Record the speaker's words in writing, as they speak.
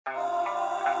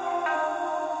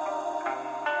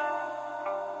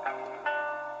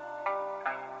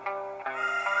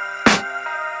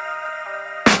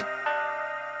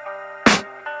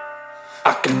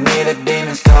can hear the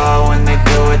demons call when they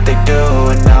do what they do.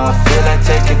 And now I feel like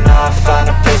taking off, find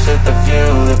a place with a view.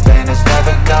 The pain is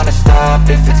never gonna stop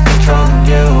if it's controlling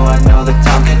you. I know that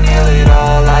time can heal it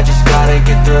all, I just gotta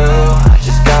get through. I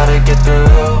just gotta get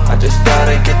through, I just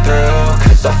gotta get through.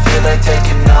 Cause I feel like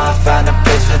taking off, find a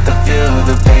place with a view.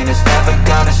 The pain is never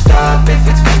gonna stop if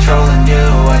it's controlling you.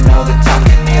 I know that time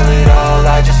can heal it all,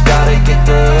 I just gotta get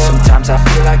through. Sometimes I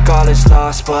feel like all is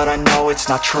lost, but I know it's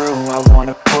not true. I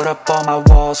wanna put up all my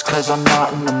walls cause I'm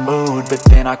not in the mood, but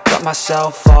then I cut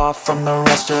myself off from the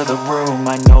rest of the room.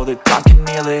 I know that time can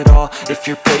heal it all if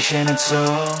you're patient and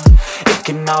soon. It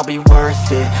can all be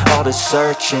worth it, all the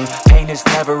searching. Pain is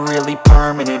never really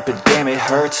permanent, but damn it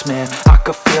hurts, man. I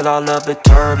could feel all of the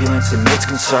turbulence and it's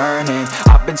concerning.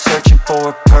 I've been searching for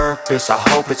a purpose, I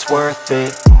hope it's worth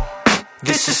it.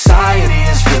 This society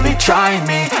is really trying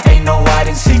me. Ain't no hide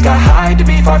and seek, I hide to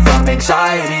be far from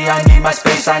anxiety. I need my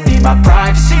space, I need my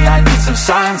privacy. I need some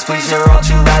silence, please, you're all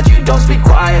too loud. You don't speak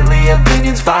quietly,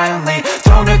 opinions violently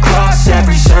thrown across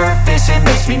every surface. It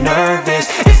makes me nervous,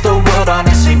 is the world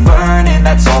honestly burning?